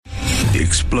The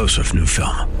explosive new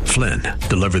film, Flynn,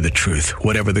 deliver the truth,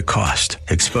 whatever the cost,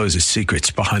 exposes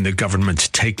secrets behind the government's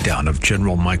takedown of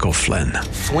General Michael Flynn.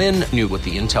 Flynn knew what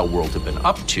the intel world had been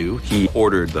up to. He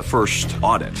ordered the first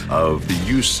audit of the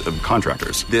use of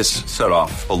contractors. This set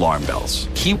off alarm bells.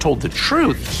 He told the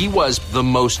truth. He was the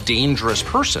most dangerous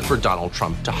person for Donald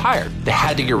Trump to hire. They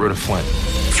had to get rid of Flynn.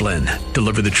 Flynn,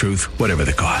 deliver the truth, whatever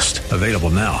the cost. Available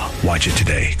now. Watch it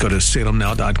today. Go to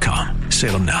salemnow.com.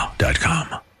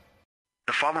 salemnow.com.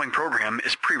 The following program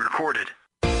is pre-recorded.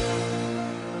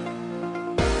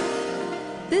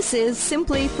 This is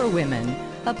Simply for Women,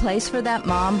 a place for that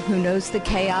mom who knows the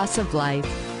chaos of life,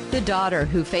 the daughter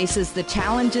who faces the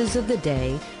challenges of the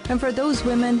day, and for those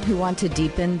women who want to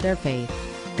deepen their faith.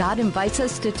 God invites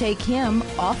us to take Him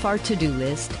off our to-do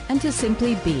list and to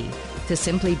simply be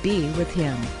with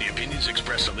Him. The opinions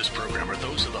expressed on this program are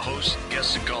those of the hosts,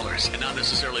 guests, and callers, and not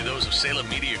necessarily those of Salem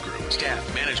Media Group,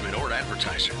 staff, management, or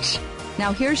advertisers.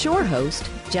 Now here's your host,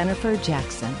 Jennifer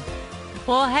Jackson.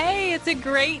 Well, hey, it's a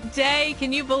great day.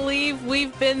 Can you believe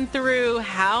we've been through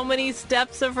how many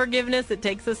steps of forgiveness? It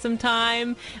takes us some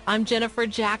time. I'm Jennifer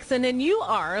Jackson, and you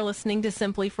are listening to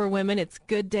Simply for Women. It's a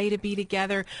good day to be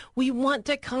together. We want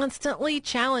to constantly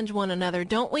challenge one another,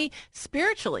 don't we?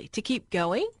 Spiritually, to keep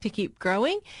going, to keep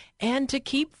growing, and to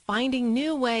keep finding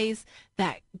new ways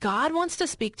that God wants to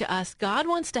speak to us. God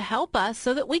wants to help us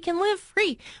so that we can live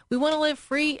free. We want to live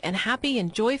free and happy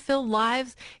and joy-filled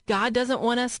lives. God doesn't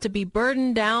want us to be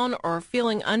burdened down or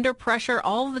feeling under pressure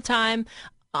all the time,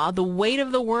 the weight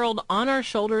of the world on our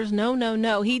shoulders. No, no,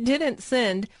 no. He didn't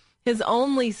send His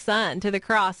only Son to the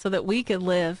cross so that we could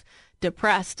live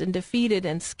depressed and defeated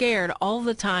and scared all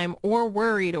the time, or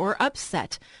worried or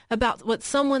upset about what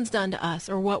someone's done to us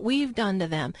or what we've done to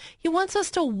them. He wants us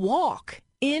to walk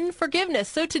in forgiveness.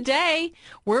 So today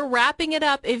we're wrapping it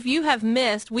up. If you have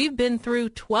missed, we've been through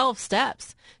 12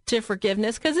 steps to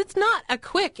forgiveness because it's not a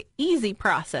quick, easy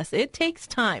process. It takes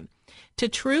time. To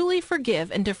truly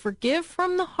forgive and to forgive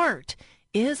from the heart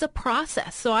is a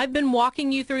process. So I've been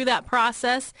walking you through that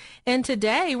process, and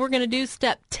today we're going to do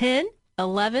step 10,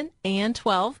 11, and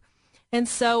 12. And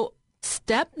so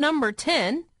step number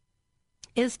 10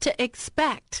 is to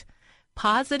expect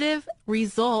positive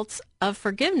results of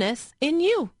forgiveness in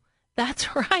you.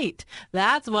 That's right.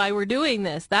 That's why we're doing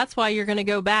this. That's why you're going to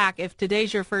go back if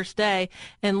today's your first day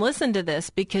and listen to this,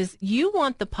 because you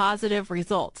want the positive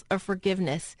results of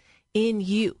forgiveness in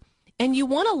you. And you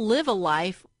want to live a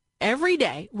life every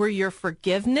day where you are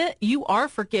forgiven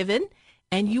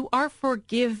and you are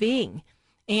forgiving.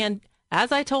 And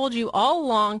as I told you all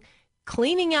along,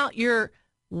 cleaning out your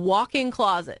walk-in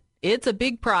closet, it's a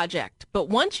big project, but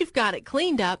once you've got it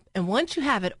cleaned up and once you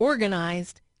have it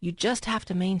organized, you just have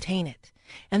to maintain it.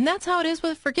 And that's how it is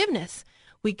with forgiveness.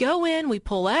 We go in, we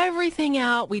pull everything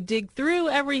out, we dig through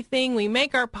everything, we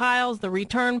make our piles, the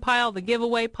return pile, the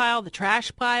giveaway pile, the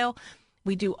trash pile.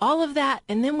 We do all of that,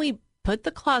 and then we put the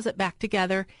closet back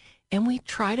together and we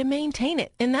try to maintain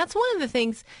it. And that's one of the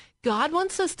things God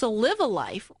wants us to live a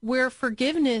life where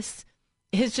forgiveness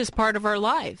is just part of our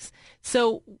lives.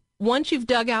 So once you've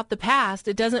dug out the past,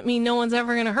 it doesn't mean no one's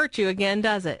ever going to hurt you again,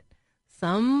 does it?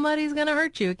 Somebody's going to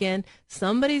hurt you again.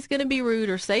 Somebody's going to be rude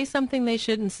or say something they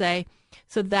shouldn't say.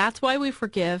 So that's why we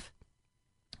forgive.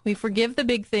 We forgive the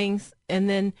big things, and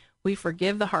then we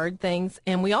forgive the hard things.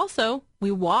 And we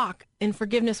walk in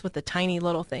forgiveness with the tiny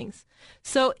little things.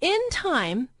 So in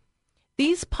time,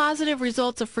 these positive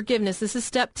results of forgiveness, this is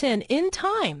step 10, in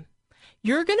time,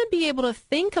 you're going to be able to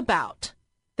think about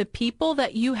the people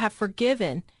that you have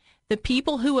forgiven, the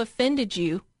people who offended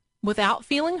you, without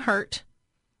feeling hurt,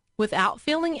 without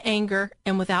feeling anger,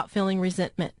 and without feeling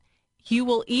resentment. You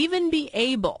will even be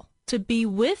able to be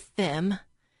with them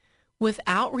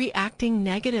without reacting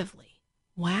negatively.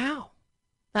 Wow.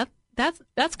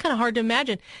 That's kind of hard to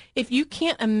imagine. If you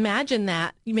can't imagine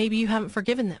that, maybe you haven't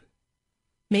forgiven them.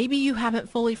 Maybe you haven't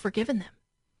fully forgiven them.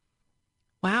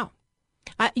 Wow.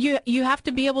 You have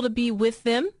to be able to be with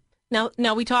them.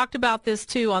 Now we talked about this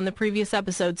too on the previous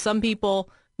episode. Some people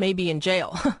may be in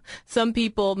jail. Some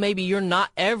people, maybe you're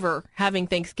not ever having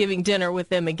Thanksgiving dinner with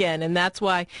them again, and that's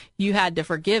why you had to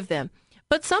forgive them.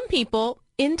 But some people,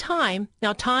 in time,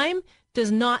 now time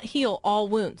does not heal all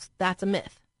wounds. That's a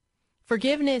myth.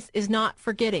 Forgiveness is not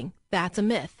forgetting. That's a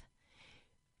myth.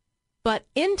 But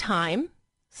in time,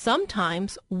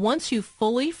 sometimes, once you've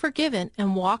fully forgiven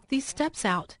and walked these steps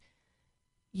out,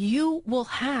 you will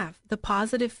have the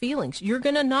positive feelings. You're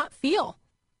going to not feel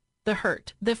the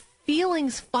hurt. The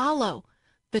feelings follow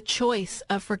the choice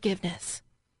of forgiveness.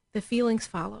 The feelings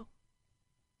follow.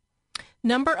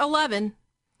 Number 11,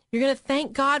 you're going to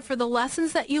thank God for the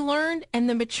lessons that you learned and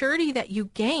the maturity that you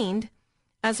gained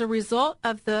as a result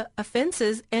of the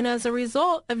offenses and as a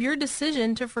result of your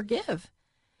decision to forgive.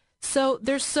 So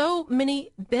there's so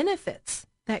many benefits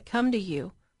that come to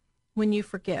you when you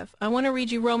forgive. I want to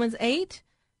read you Romans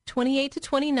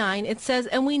 8:28-29. It says,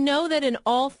 "And we know that in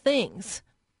all things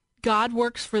God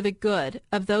works for the good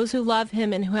of those who love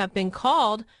him and who have been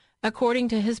called according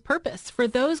to his purpose. For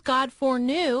those God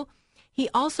foreknew, he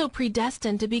also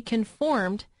predestined to be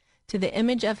conformed to the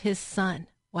image of his Son."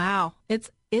 Wow. It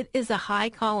is a high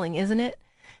calling, isn't it?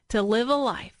 To live a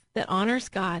life that honors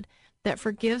God, that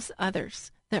forgives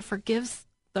others, that forgives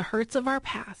the hurts of our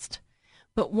past.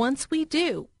 But once we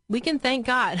do, we can thank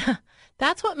God.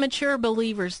 That's what mature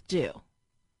believers do.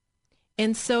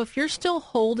 And so if you're still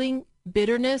holding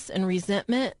bitterness and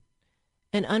resentment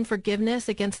and unforgiveness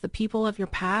against the people of your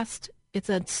past, it's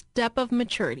a step of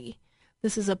maturity.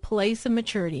 This is a place of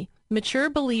maturity. Mature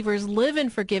believers live in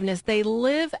forgiveness. They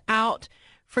live out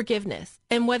forgiveness.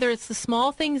 And whether it's the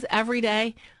small things every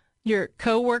day, your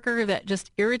coworker that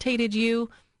just irritated you,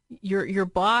 your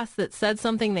boss that said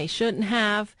something they shouldn't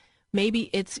have, maybe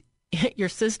it's your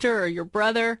sister or your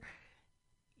brother,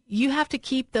 you have to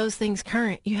keep those things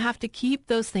current. You have to keep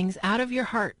those things out of your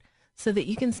heart so that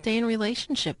you can stay in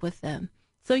relationship with them.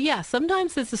 So yeah,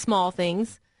 sometimes it's the small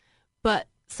things, but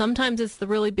sometimes it's the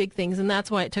really big things, and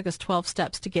that's why it took us 12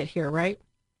 steps to get here, right?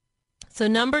 So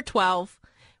number 12,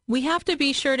 we have to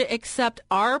be sure to accept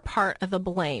our part of the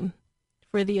blame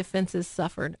for the offenses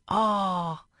suffered.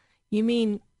 Oh, you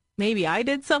mean maybe I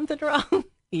did something wrong?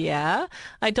 Yeah,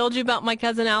 I told you about my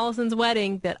cousin Allison's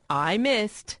wedding that I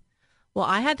missed. Well,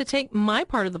 I had to take my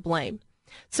part of the blame.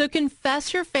 So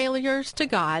confess your failures to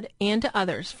God and to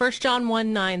others. 1 John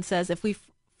 1:9 says, if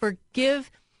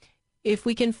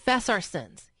we confess our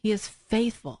sins, he is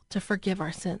faithful to forgive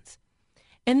our sins.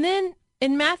 And then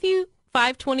in Matthew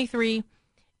 5:23,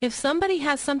 if somebody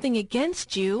has something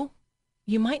against you,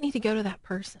 you might need to go to that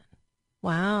person.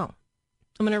 Wow.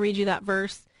 I'm going to read you that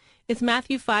verse. It's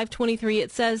Matthew 5:23.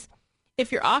 It says,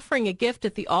 if you're offering a gift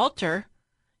at the altar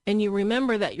and you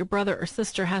remember that your brother or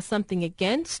sister has something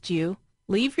against you,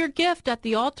 leave your gift at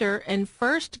the altar and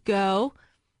first go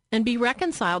and be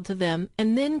reconciled to them,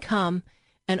 and then come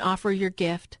and offer your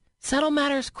gift. Settle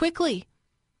matters quickly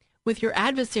with your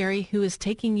adversary who is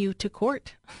taking you to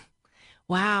court.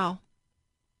 Wow.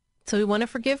 So we want to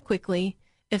forgive quickly.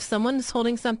 If someone is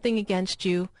holding something against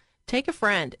you, take a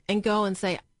friend and go and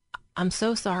say, I'm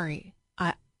so sorry.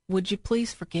 Would you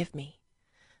please forgive me?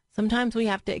 Sometimes we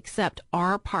have to accept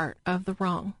our part of the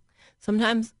wrong.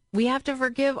 Sometimes we have to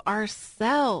forgive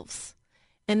ourselves.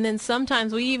 And then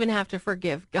sometimes we even have to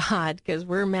forgive God because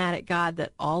we're mad at God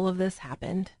that all of this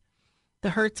happened.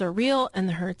 The hurts are real and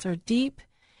the hurts are deep.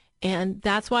 And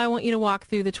that's why I want you to walk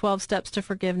through the 12 steps to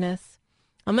forgiveness.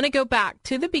 I'm going to go back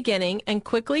to the beginning and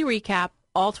quickly recap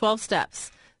all 12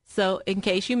 steps. So in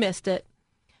case you missed it,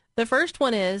 the first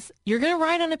one is you're going to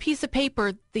write on a piece of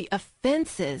paper the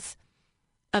offenses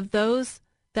of those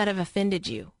that have offended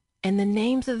you and the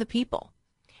names of the people.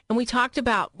 And we talked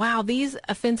about, wow, these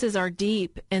offenses are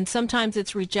deep, and sometimes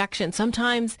it's rejection.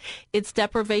 Sometimes it's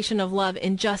deprivation of love,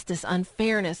 injustice,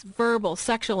 unfairness, verbal,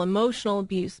 sexual, emotional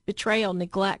abuse, betrayal,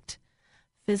 neglect,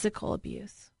 physical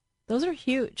abuse. Those are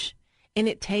huge, and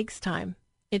it takes time.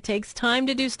 It takes time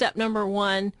to do step number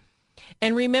 1.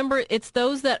 And remember, it's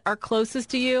those that are closest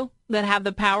to you that have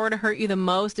the power to hurt you the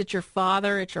most. It's your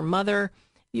father, it's your mother.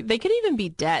 They could even be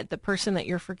dead, the person that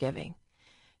you're forgiving.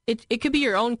 It could be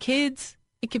your own kids.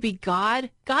 It could be God.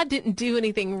 God didn't do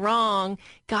anything wrong.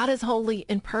 God is holy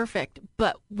and perfect,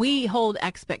 but we hold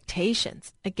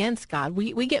expectations against God.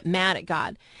 We get mad at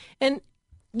God. And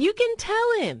you can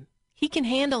tell him. He can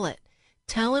handle it.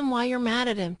 Tell him why you're mad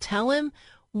at him. Tell him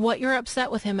what you're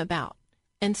upset with him about.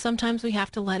 And sometimes we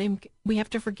have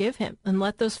to forgive him and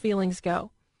let those feelings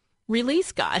go.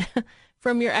 Release God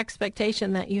from your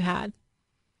expectation that you had.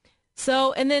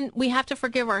 So, and then we have to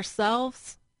forgive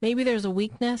ourselves. Maybe there's a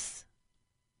weakness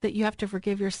that you have to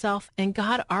forgive yourself. And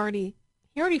God he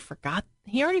already forgot.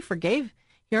 He already forgave.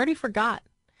 He already forgot.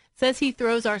 It says he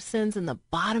throws our sins in the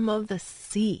bottom of the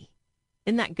sea.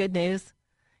 Isn't that good news?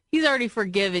 He's already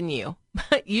forgiven you,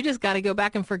 but you just got to go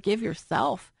back and forgive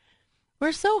yourself.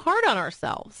 We're so hard on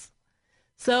ourselves.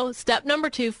 So step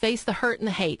number 2, face the hurt and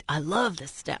the hate. I love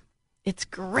this step. It's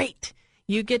great.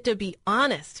 You get to be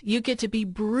honest. You get to be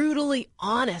brutally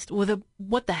honest with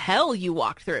what the hell you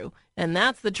walked through. And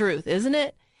that's the truth, isn't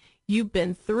it? You've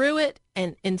been through it.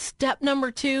 And in step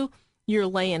number 2, you're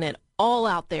laying it all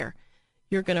out there.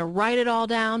 You're going to write it all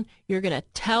down. You're going to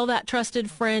tell that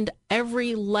trusted friend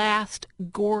every last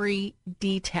gory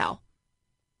detail.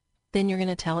 Then you're going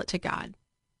to tell it to God.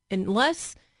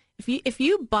 Unless, If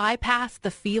you bypass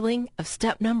the feeling of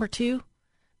step number 2,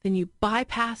 then you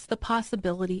bypass the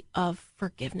possibility of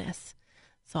forgiveness.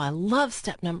 So I love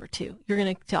step number 2. You're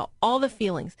going to tell all the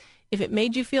feelings. If it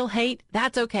made you feel hate,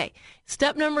 that's okay.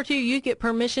 Step number 2, you get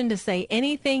permission to say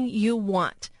anything you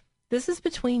want. This is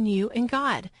between you and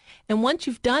God. And once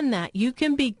you've done that, you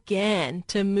can begin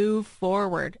to move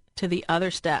forward to the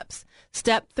other steps.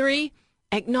 Step 3,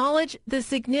 acknowledge the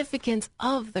significance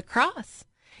of the cross.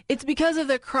 It's because of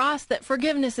the cross that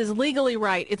forgiveness is legally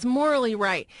right. It's morally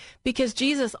right. Because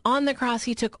Jesus on the cross,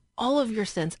 he took all of your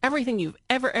sins, everything you've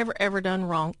ever done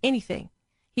wrong, anything.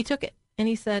 He took it and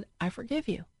he said, I forgive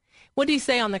you. What did he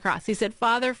say on the cross? He said,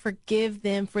 Father, forgive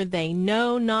them, for they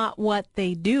know not what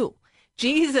they do.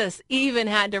 Jesus even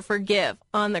had to forgive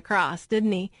on the cross,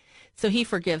 didn't he? So he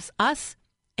forgives us,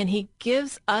 and he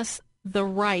gives us the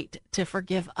right to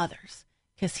forgive others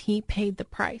because he paid the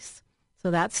price.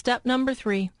 So that's step number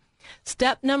 3.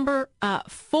 Step number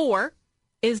 4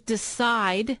 is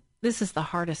decide. This is the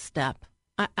hardest step.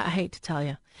 I hate to tell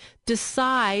you.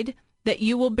 Decide that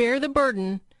you will bear the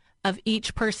burden of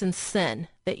each person's sin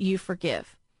that you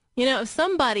forgive. You know, if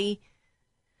somebody,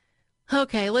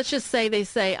 okay, let's just say they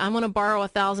say, I'm going to borrow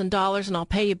 $1,000 and I'll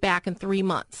pay you back in 3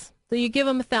 months. So you give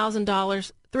them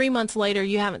 $1,000. 3 months later,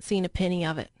 you haven't seen a penny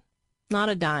of it. Not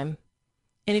a dime.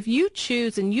 And if you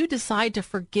choose and you decide to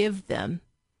forgive them,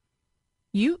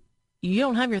 you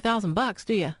don't have your $1,000,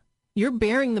 do you? You're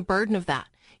bearing the burden of that.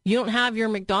 You don't have your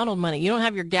McDonald's money. You don't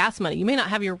have your gas money. You may not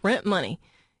have your rent money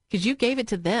because you gave it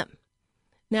to them.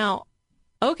 Now,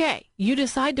 okay, you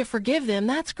decide to forgive them.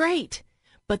 That's great.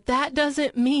 But that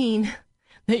doesn't mean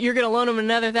that you're going to loan them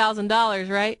another $1,000,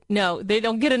 right? No, they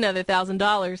don't get another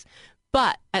 $1,000.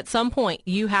 But at some point,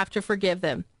 you have to forgive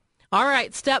them. All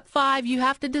right, step 5, you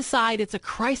have to decide. It's a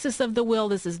crisis of the will.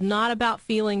 This is not about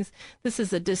feelings. This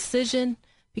is a decision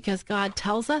because God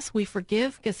tells us we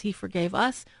forgive because he forgave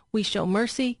us. We show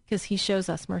mercy because he shows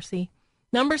us mercy.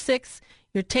 Number 6,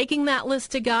 you're taking that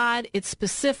list to God. It's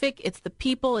specific. It's the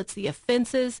people. It's the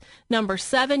offenses. Number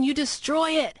 7, you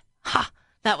destroy it. Ha!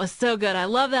 That was so good. I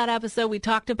love that episode. We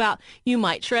talked about you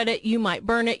might shred it, you might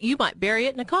burn it, you might bury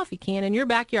it in a coffee can in your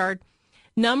backyard.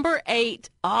 Number 8,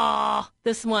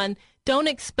 this one, don't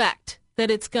expect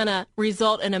that it's going to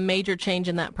result in a major change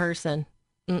in that person.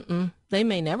 They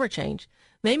may never change.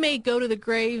 They may go to the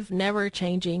grave never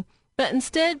changing, but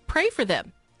instead pray for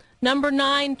them. Number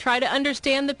 9, try to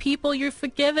understand the people you're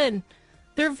forgiven.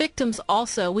 They're victims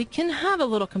also. We can have a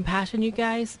little compassion, you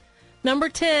guys. Number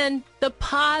 10, the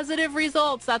positive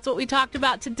results. That's what we talked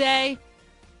about today.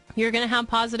 You're going to have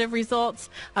positive results.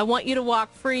 I want you to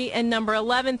walk free. And number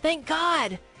 11, thank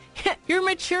God. You're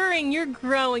maturing. You're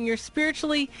growing. You're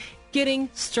spiritually getting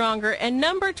stronger. And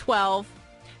number 12,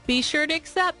 be sure to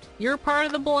accept you're part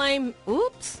of the blame.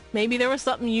 Oops, maybe there was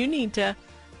something you need to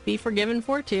be forgiven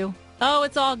for too. Oh,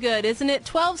 it's all good, isn't it?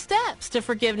 12 steps to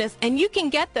forgiveness. And you can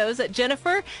get those at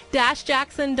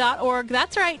jennifer-jackson.org.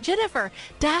 That's right,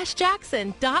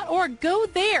 jennifer-jackson.org. Go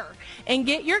there and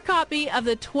get your copy of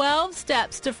the 12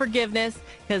 steps to forgiveness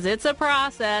because it's a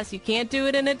process. You can't do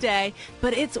it in a day,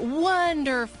 but it's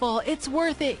wonderful. It's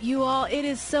worth it, you all. It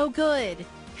is so good.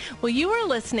 Well, you are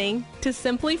listening to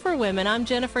Simply for Women. I'm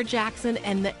Jennifer Jackson,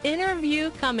 and the interview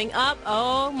coming up,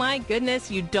 oh my goodness,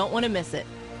 you don't want to miss it.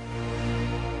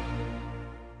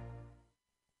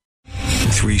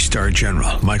 3-star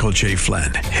General Michael J.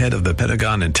 Flynn, head of the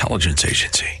Pentagon Intelligence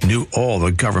Agency, knew all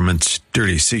the government's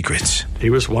dirty secrets. He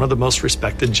was one of the most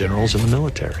respected generals in the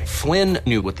military. Flynn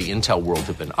knew what the intel world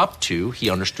had been up to.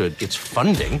 He understood its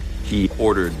funding. He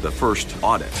ordered the first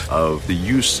audit of the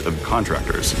use of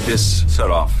contractors. This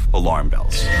set off alarm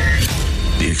bells.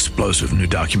 The explosive new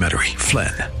documentary,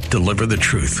 Flynn, Deliver the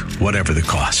Truth, Whatever the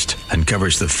Cost,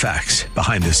 uncovers the facts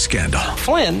behind this scandal.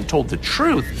 Flynn told the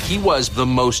truth. He was the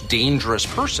most dangerous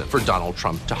person for Donald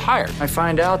Trump to hire. I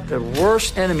find out the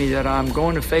worst enemy that I'm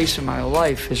going to face in my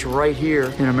life is right here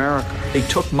in America. They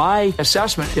took my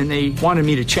assessment and they wanted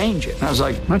me to change it. And I was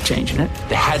like, I'm not changing it.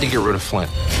 They had to get rid of Flynn.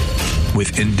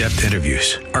 With in-depth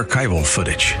interviews, archival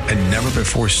footage, and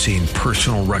never-before-seen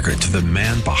personal records of the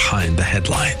man behind the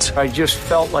headlines. I just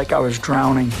felt like I was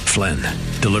drowning. Flynn,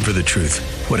 Deliver the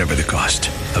Truth, Whatever the Cost.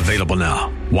 Available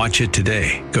now. Watch it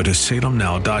today. Go to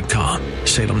salemnow.com.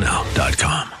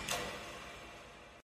 salemnow.com.